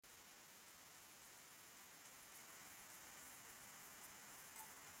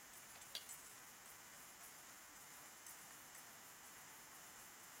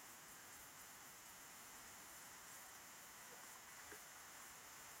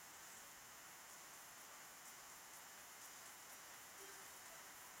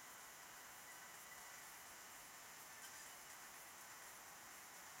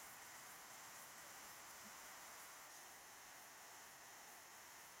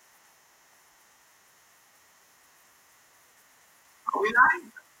we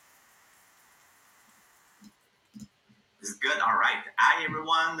live? It's good. All right. Hi,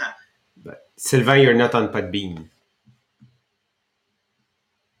 everyone. But Sylvain, you're not on Podbean.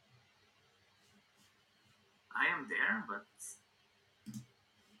 I am there, but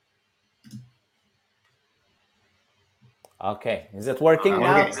Okay, is it working okay.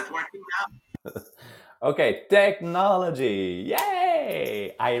 now? Is it working now? Okay, technology.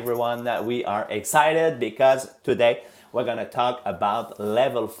 Yay! Hi everyone, we are excited because today we're going to talk about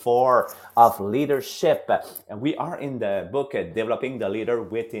level 4 of leadership. And we are in the book Developing the Leader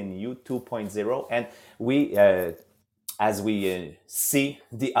Within You 2.0, and we as we see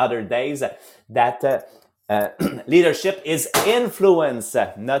the other days that leadership is influence,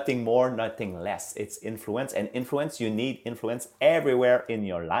 nothing more, nothing less. It's influence, and influence, you need influence everywhere in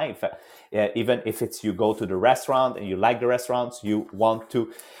your life. Even if it's you go to the restaurant and you like the restaurants, you want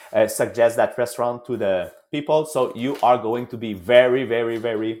to suggest that restaurant to the people. So you are going to be very, very,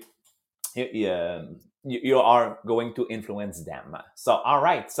 very you are going to influence them. So, all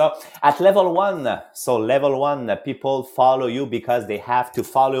right. So at level one, people follow you because they have to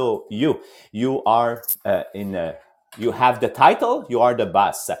follow you. You are you have the title, you are the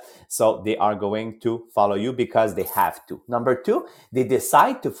boss. So they are going to follow you because they have to. Number two, they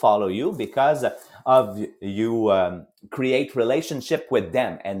decide to follow you because of you create relationship with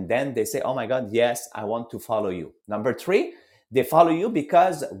them. And then they say, oh my God, yes, I want to follow you. Number three, they follow you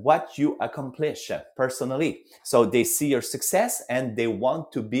because what you accomplish personally. So they see your success and they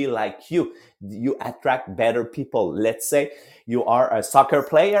want to be like you. You attract better people. Let's say you are a soccer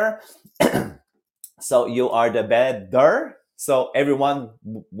player. So you are the better. So everyone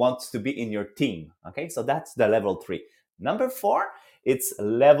wants to be in your team. Okay. So that's the level 3. Number 4, it's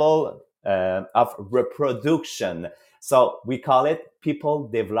level of reproduction. So we call it people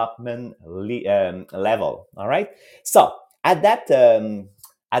development level. All right. So at that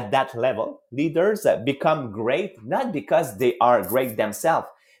level, leaders become great not because they are great themselves.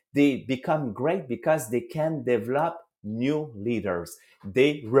 They become great because they can develop new leaders.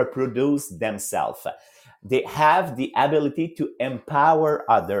 They reproduce themselves. They have the ability to empower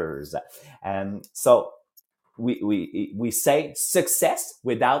others. And so we say success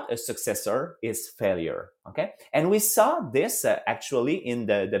without a successor is failure. Okay. And we saw this actually in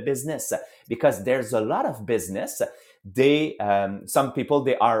the business because there's a lot of business. They, some people,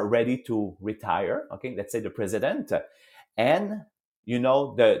 they are ready to retire. Okay. Let's say the president, and you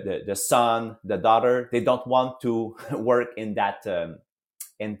know, the son, the daughter, they don't want to work in that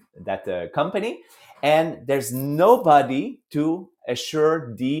company, and there's nobody to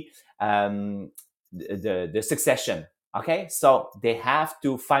assure the succession. Okay, so they have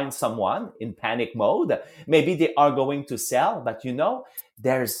to find someone in panic mode. Maybe they are going to sell, but you know,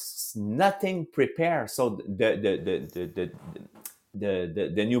 there's nothing prepared. So the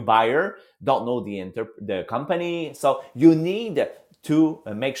new buyer don't know the company. So you need to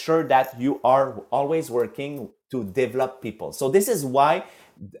make sure that you are always working to develop people. So this is why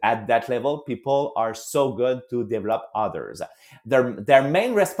at that level, people are so good to develop others. Their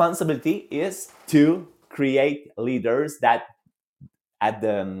main responsibility is to create leaders that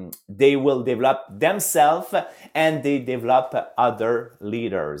they will develop themselves and they develop other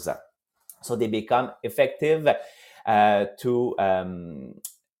leaders. So they become effective to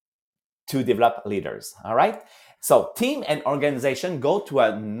develop leaders. All right. So team and organization go to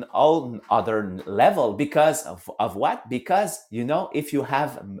an all other level because of what? Because, you know, if you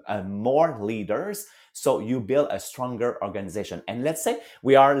have more leaders, so you build a stronger organization. And let's say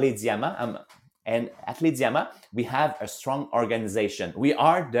we are Lidiama, and at Lidiama, we have a strong organization. We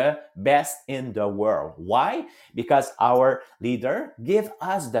are the best in the world. Why? Because our leader give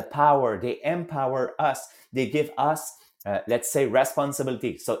us the power. They empower us. They give us let's say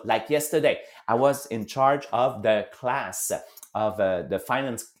responsibility. So like yesterday, I was in charge of the class of the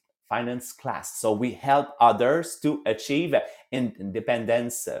finance class. So we help others to achieve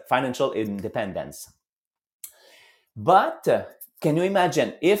independence, financial independence. But can you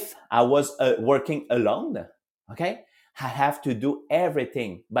imagine if I was working alone? Okay, I have to do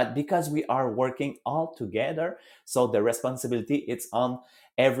everything. But because we are working all together, so the responsibility it's on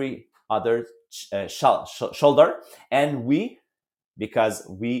every other shoulder, and we, because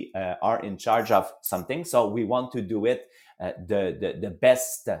we are in charge of something, so we want to do it the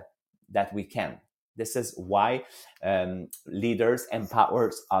best that we can. This is why leaders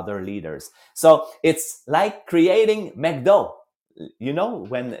empowers other leaders. So it's like creating McDo. You know,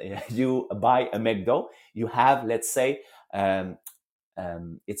 when you buy a McDo, you have, let's say,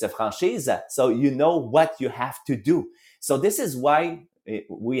 it's a franchise, so you know what you have to do. So this is why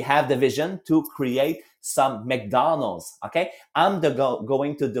we have the vision to create some McDonald's. Okay, I'm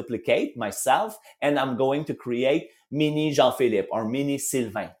going to duplicate myself, and I'm going to create mini Jean-Philippe or mini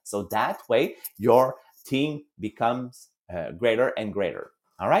Sylvain. So that way, your team becomes greater and greater.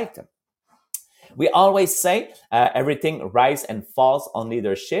 All right. We always say everything rise and falls on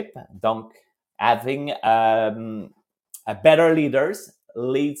leadership. Donc, having a better leaders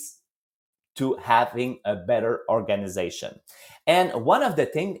leads to having a better organization. And one of the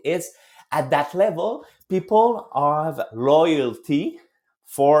things is at that level, people have loyalty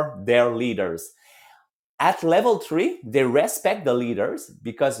for their leaders. At level 3, they respect the leaders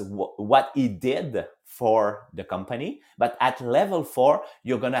because what he did for the company. But at level 4,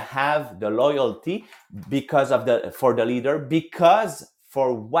 you're going to have the loyalty because of for the leader, because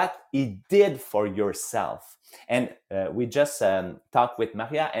for what he did for yourself. And we just talked with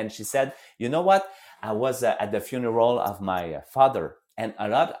Maria, and she said, you know what? I was at the funeral of my father, and a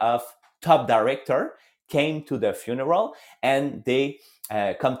lot of top director came to the funeral, and they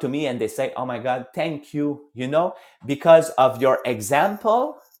come to me and they say, oh my God, thank you. You know, because of your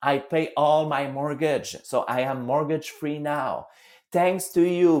example, I pay all my mortgage. So I am mortgage free now. Thanks to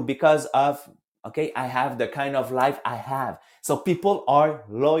you, because of, okay, I have the kind of life I have. So people are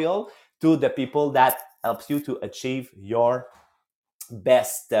loyal to the people that helps you to achieve your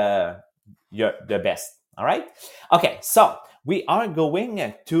best, the best. All right. Okay. So we are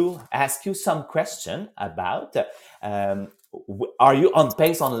going to ask you some question about, are you on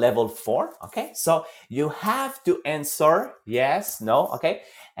pace on level 4? Okay. So you have to answer yes, no. Okay.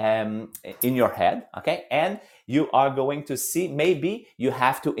 In your head. Okay. And you are going to see, maybe you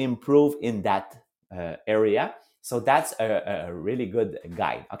have to improve in that area. So that's a really good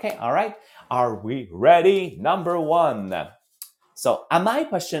guide. Okay. All right. Are we ready? Number 1. So am I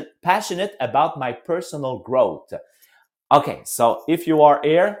passionate about my personal growth? Okay. So if you are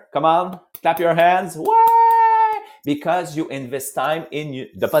here, come on, clap your hands. Why? Because you invest time in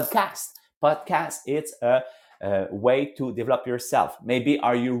the podcast. Podcast, it's a way to develop yourself. Maybe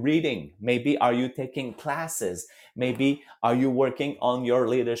are you reading? Maybe are you taking classes? Maybe are you working on your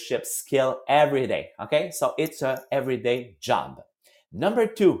leadership skill every day? Okay, so it's a everyday job. Number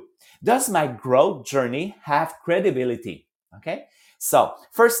 2, does my growth journey have credibility? Okay, so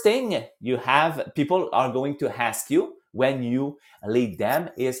first thing you have, people are going to ask you when you lead them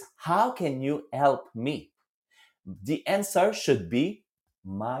is, how can you help me? The answer should be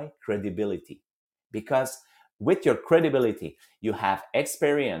my credibility, because with your credibility, you have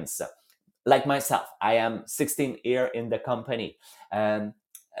experience. Like myself, I am 16 years in the company, and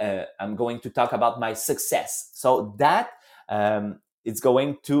I'm going to talk about my success. So that it's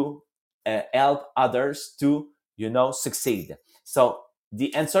going to help others to, succeed. So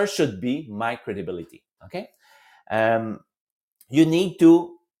the answer should be my credibility. Okay. You need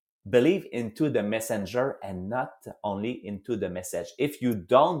to believe into the messenger and not only into the message. If you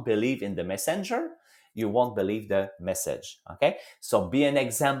don't believe in the messenger, you won't believe the message. Okay. So be an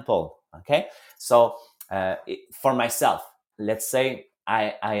example. Okay. So for myself, let's say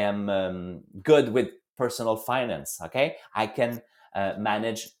I am good with personal finance. Okay. I can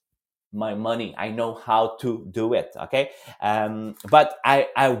manage my money. I know how to do it. Okay. But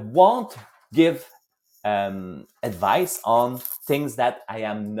I won't give advice on things that I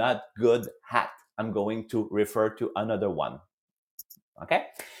am not good at. I'm going to refer to another one. Okay.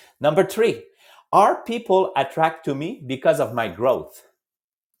 Number 3, are people attracted to me because of my growth?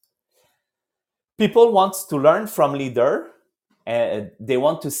 People want to learn from leader. They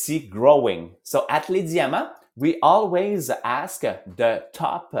want to see growing. So at Lidiama, we always ask the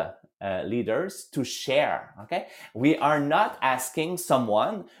top leaders to share. Okay, we are not asking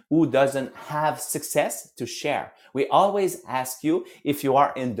someone who doesn't have success to share. We always ask you if you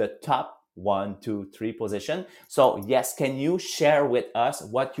are in the top 1, 2, 3 position. So yes, can you share with us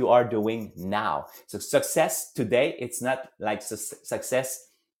what you are doing now? So success today, it's not like success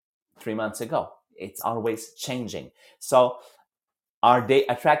 3 months ago. It's always changing. So are they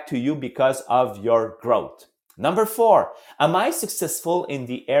attracted to you because of your growth? Number 4, am I successful in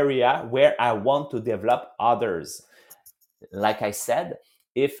the area where I want to develop others? Like I said,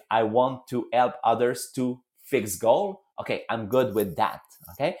 if I want to help others to fix goal, okay, I'm good with that.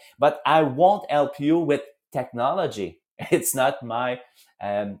 Okay, but I won't help you with technology. It's not my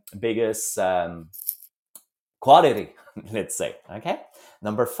biggest quality, let's say. Okay.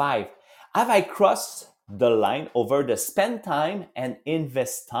 Number 5, have I crossed the line over the spend time and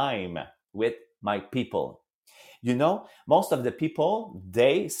invest time with my people? Most of the people,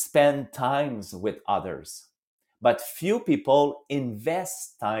 they spend times with others, but few people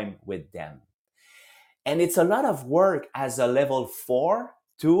invest time with them. And it's a lot of work as a level 4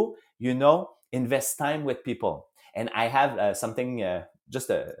 to, invest time with people. And I have something, just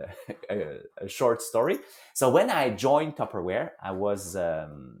a short story. So when I joined Tupperware, I was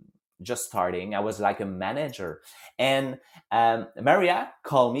just starting. I was like a manager. And Maria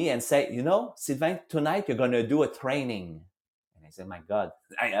called me and said, Sylvain, tonight you're going to do a training. And I said, my God,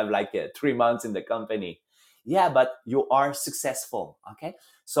 I have like 3 months in the company. Yeah, but you are successful. Okay.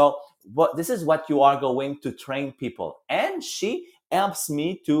 So this is what you are going to train people. And she helps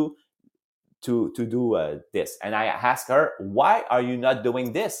me to do this. And I ask her, why are you not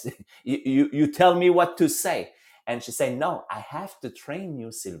doing this? you tell me what to say. And she said, no, I have to train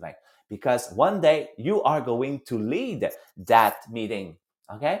you, Sylvain, because one day you are going to lead that meeting.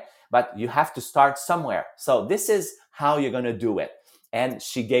 Okay. But you have to start somewhere. So this is how you're going to do it. And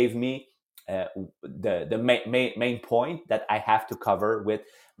she gave me the main point that I have to cover with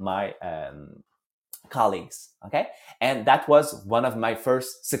my colleagues. Okay. And that was one of my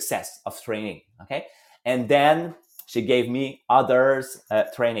first success of training. Okay. And then she gave me others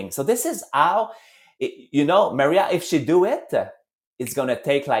training. So this is how, Maria, if she do it, it's going to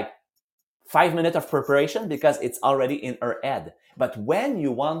take like 5 minutes of preparation because it's already in her head. But when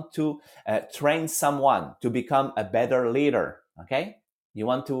you want to train someone to become a better leader, okay, you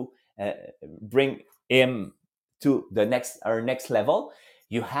want to bring him to our next level,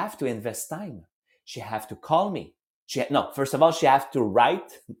 you have to invest time. She have to call me. First of all, she have to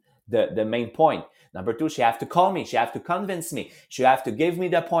write the main point. Number 2, she have to call me. She have to convince me. She have to give me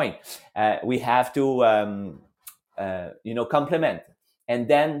the point. We have to, compliment. And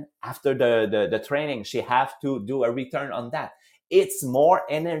then after the training, she have to do a return on that. It's more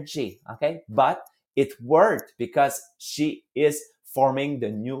energy, okay? But it worked because she is forming the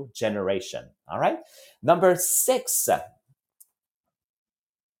new generation, all right? Number 6.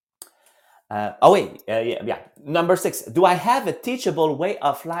 Number 6. Do I have a teachable way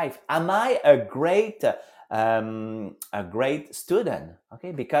of life? Am I a great student?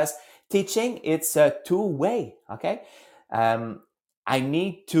 Okay, because teaching, it's a two-way. Okay, I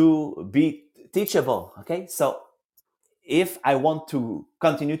need to be teachable. Okay, so if I want to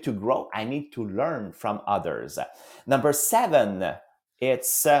continue to grow, I need to learn from others. Number 7.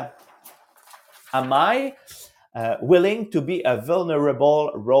 It's am I willing to be a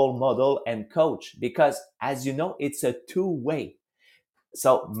vulnerable role model and coach? Because as you know, it's a two-way.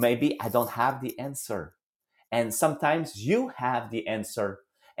 So maybe I don't have the answer. And sometimes you have the answer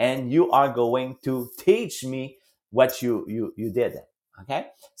and you are going to teach me what you did. Okay.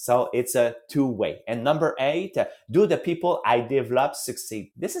 So it's a two-way. And number 8, do the people I develop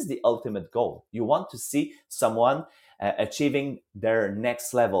succeed? This is the ultimate goal. You want to see someone achieving their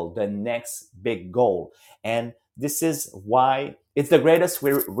next level, the next big goal. And this is why it's the greatest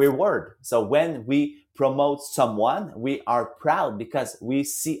reward. So when we promote someone, we are proud because we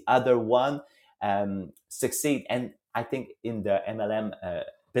see other one succeed. And I think in the MLM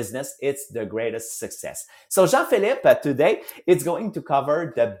business, it's the greatest success. So Jean-Philippe, today, it's going to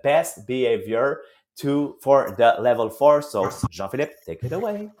cover the best behavior for the level 4. So Jean-Philippe, take it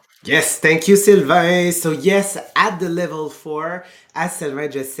away. Yes, thank you, Sylvain. So yes, at the level 4, as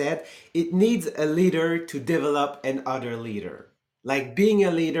Sylvain just said, it needs a leader to develop another leader. Like being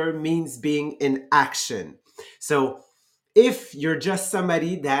a leader means being in action. So if you're just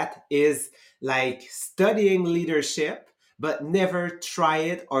somebody that is like studying leadership, but never try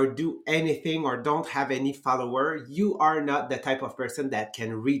it or do anything or don't have any follower, you are not the type of person that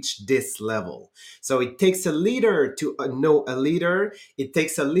can reach this level. So it takes a leader to know a leader. It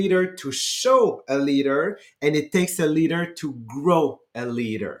takes a leader to show a leader, and it takes a leader to grow a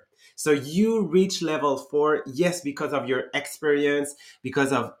leader. So you reach level 4, yes, because of your experience,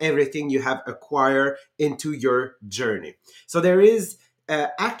 because of everything you have acquired into your journey. So there is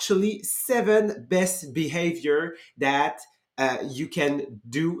actually 7 best behavior that you can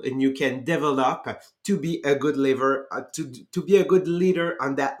do and you can develop to be a good leader, to be a good leader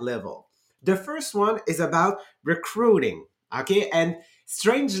on that level. The first one is about recruiting. Okay, and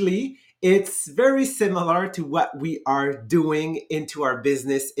strangely, it's very similar to what we are doing into our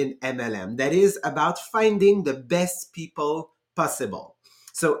business in MLM. That is about finding the best people possible.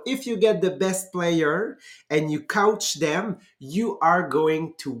 So if you get the best player and you coach them, you are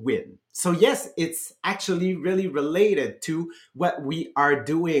going to win. So yes, it's actually really related to what we are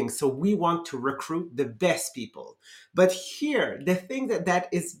doing. So we want to recruit the best people. But here, the thing that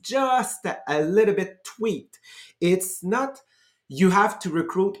is just a little bit tweaked, it's not you have to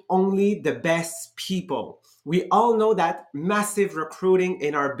recruit only the best people. We all know that massive recruiting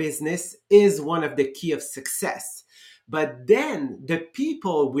in our business is one of the key of success. But then the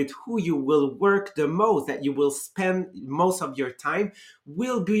people with who you will work the most, that you will spend most of your time,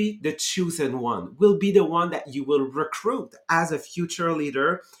 will be the chosen one, will be the one that you will recruit as a future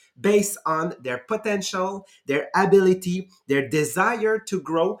leader based on their potential, their ability, their desire to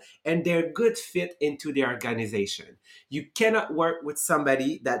grow, and their good fit into the organization. You cannot work with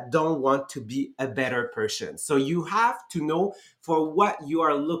somebody that don't want to be a better person. So you have to know for what you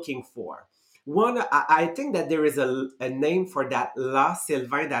are looking for. One, I think that there is a name for that law,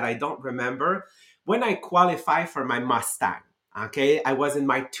 Sylvain, that I don't remember. When I qualified for my Mustang, okay, I was in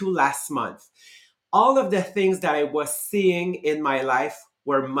my two last month. All of the things that I was seeing in my life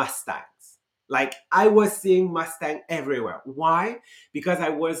were Mustangs. Like I was seeing Mustang everywhere. Why? Because I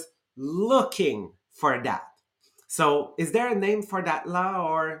was looking for that. So, is there a name for that law,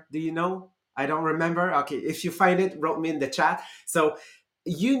 or do you know? I don't remember. Okay, if you find it, wrote me in the chat. So,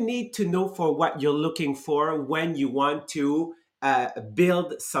 you need to know for what you're looking for when you want to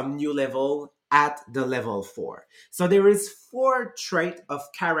build some new level at the level 4. So there is 4 traits of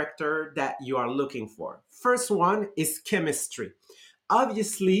character that you are looking for. First one is chemistry.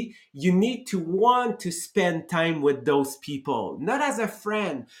 Obviously, you need to want to spend time with those people, not as a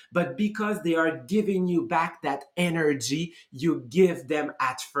friend, but because they are giving you back that energy you give them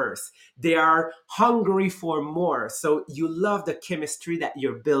at first. They are hungry for more. So you love the chemistry that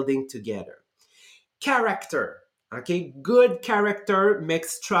you're building together. Character. Okay, good character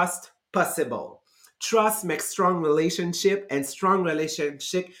makes trust possible. Trust makes strong relationship, and strong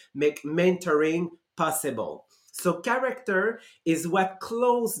relationship make mentoring possible. So character is what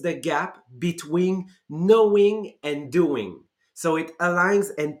closes the gap between knowing and doing. So it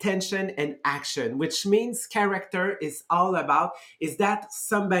aligns intention and action, which means character is all about is that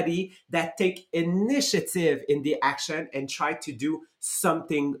somebody that take initiative in the action and try to do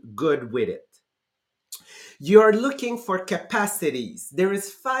something good with it. You're looking for capacities. There is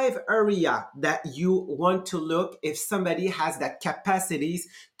 5 area that you want to look if somebody has that capacities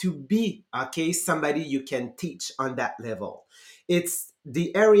to be, okay, somebody you can teach on that level. It's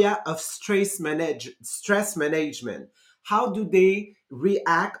the area of stress management. How do they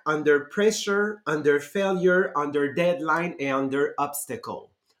react under pressure, under failure, under deadline, and under obstacle?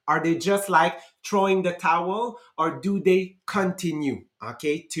 Are they just like throwing the towel, or do they continue,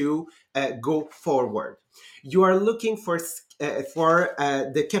 okay, to go forward? You are looking for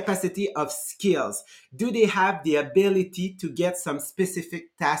the capacity of skills. Do they have the ability to get some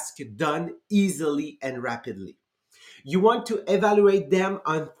specific task done easily and rapidly? You want to evaluate them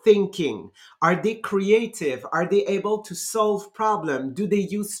on thinking. Are they creative? Are they able to solve problems? Do they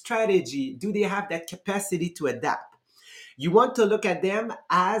use strategy? Do they have that capacity to adapt? You want to look at them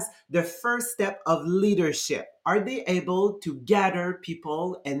as the first step of leadership. Are they able to gather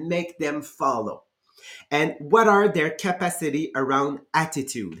people and make them follow? And what are their capacity around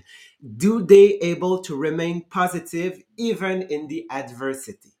attitude? Do they able to remain positive even in the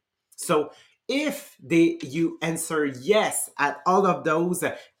adversity? So if you answer yes at all of those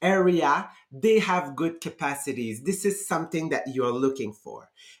area, they have good capacities. This is something that you're looking for.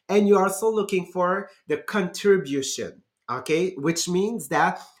 And you're also looking for the contribution, okay? Which means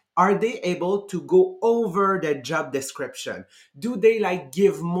that are they able to go over the job description? Do they like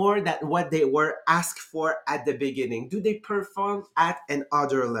give more than what they were asked for at the beginning? Do they perform at an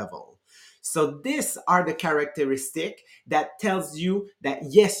other level? So these are the characteristic that tells you that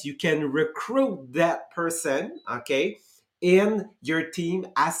yes, you can recruit that person, okay, in your team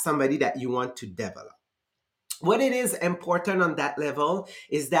as somebody that you want to develop. What it is important on that level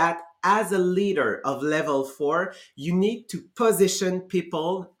is that as a leader of level 4, you need to position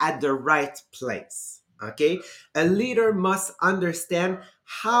people at the right place. Okay? A leader must understand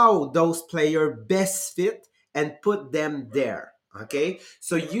how those players best fit and put them there. Okay?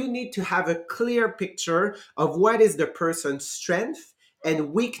 So you need to have a clear picture of what is the person's strength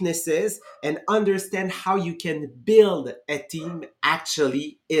and weaknesses and understand how you can build a team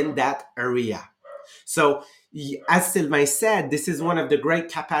actually in that area. So as Sylvain said, this is one of the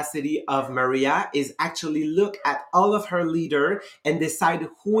great capacity of Maria is actually look at all of her leader and decide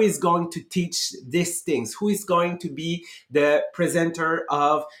who is going to teach these things, who is going to be the presenter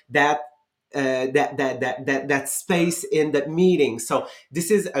of that space in that meeting. So this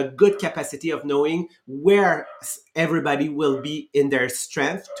is a good capacity of knowing where everybody will be in their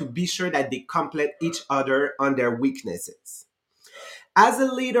strength to be sure that they complete each other on their weaknesses. As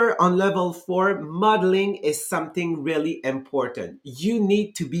a leader on level 4, modeling is something really important. You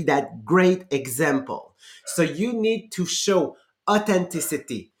need to be that great example. So you need to show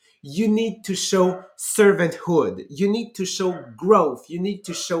authenticity. you need to show servanthood. You need to show growth. You need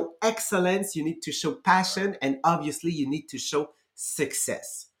to show excellence. You need to show passion. And obviously, you need to show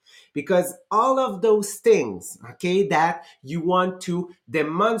success. Because all of those things, okay, that you want to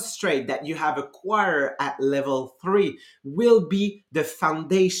demonstrate that you have acquired at level 3 will be the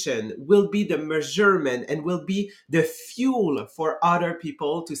foundation, will be the measurement, and will be the fuel for other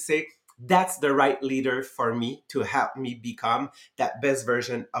people to say, that's the right leader for me to help me become that best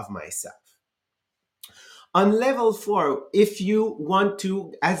version of myself. On level 4, if you want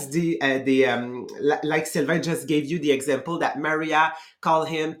to, as like Sylvain just gave you the example that Maria called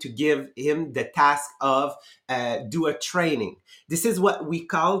him to give him the task of do a training. This is what we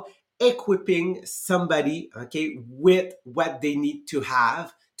call equipping somebody, okay, with what they need to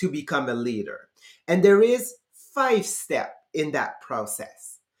have to become a leader. And there is 5 steps in that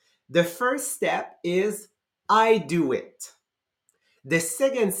process. The first step is I do it. The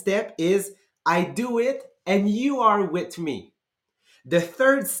second step is I do it and you are with me. The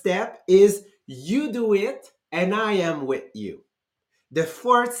third step is you do it and I am with you. The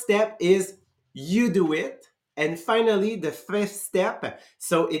fourth step is you do it. And finally, the fifth step,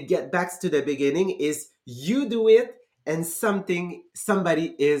 so it gets back to the beginning, is you do it and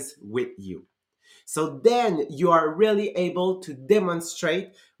somebody is with you. So then you are really able to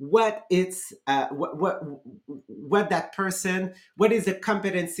demonstrate what it's what that person, what is the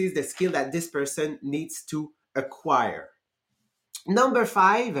competencies, the skill that this person needs to acquire. Number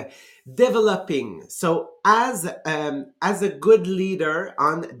 5, developing. So as a good leader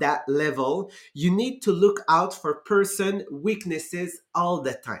on that level, you need to look out for person weaknesses all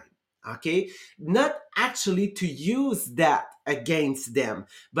the time. Okay, not actually to use that against them,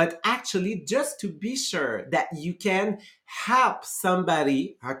 but actually just to be sure that you can help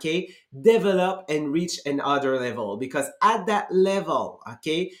somebody, okay, develop and reach another level. Because at that level,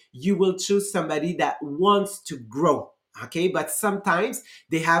 okay, you will choose somebody that wants to grow. Okay, but sometimes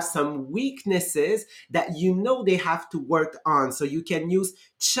they have some weaknesses that you know they have to work on. So you can use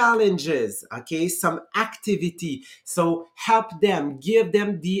challenges, okay, some activity. So help them, give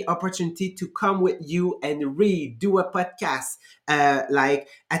them the opportunity to come with you and read, do a podcast, like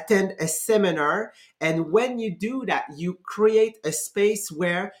attend a seminar. And when you do that, you create a space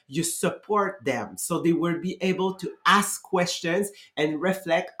where you support them. So they will be able to ask questions and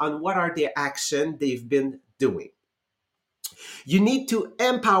reflect on what are their actions they've been doing. You need to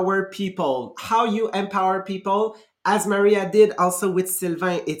empower people. How you empower people? As Maria did also with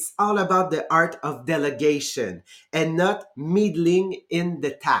Sylvain, it's all about the art of delegation and not meddling in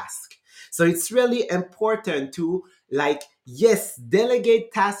the task. So it's really important to, like, yes,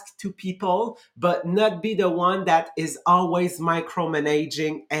 delegate tasks to people, but not be the one that is always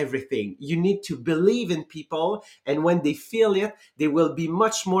micromanaging everything. You need to believe in people, and when they feel it, they will be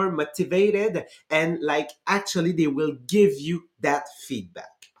much more motivated, and like actually they will give you that feedback.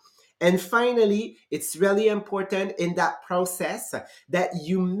 And finally, it's really important in that process that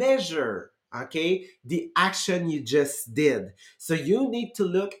you measure, okay, the action you just did. So you need to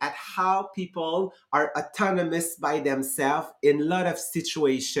look at how people are autonomous by themselves in a lot of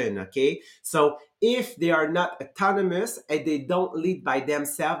situations, okay? So if they are not autonomous and they don't lead by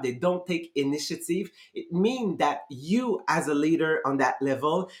themselves, they don't take initiative, it means that you as a leader on that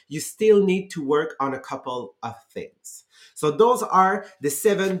level, you still need to work on a couple of things. So those are the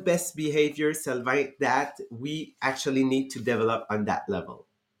 7 best behaviors, Sylvain, that we actually need to develop on that level.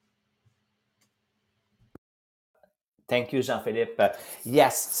 Thank you, Jean-Philippe.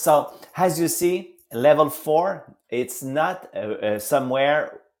 Yes, so as you see, level 4, it's not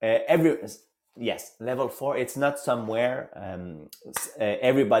somewhere yes, level 4, it's not somewhere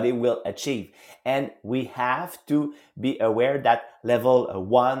everybody will achieve. And we have to be aware that level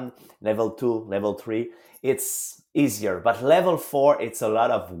 1, level 2, level 3, it's easier. But level 4, it's a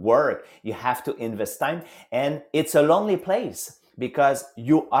lot of work. You have to invest time, and it's a lonely place because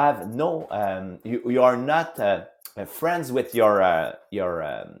you have no, you are not friends with your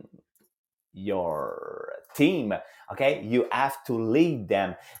team. Okay, you have to lead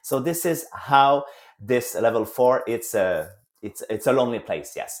them. So this is how this level 4, it's a lonely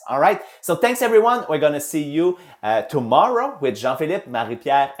place. Yes. All right. So thanks everyone. We're gonna see you tomorrow with Jean-Philippe,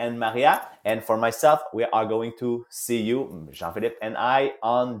 Marie-Pierre, and Maria. And for myself, we are going to see you, Jean-Philippe and I,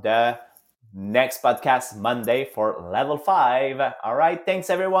 on the next podcast Monday for level 5. All right. Thanks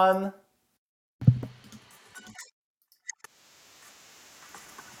everyone.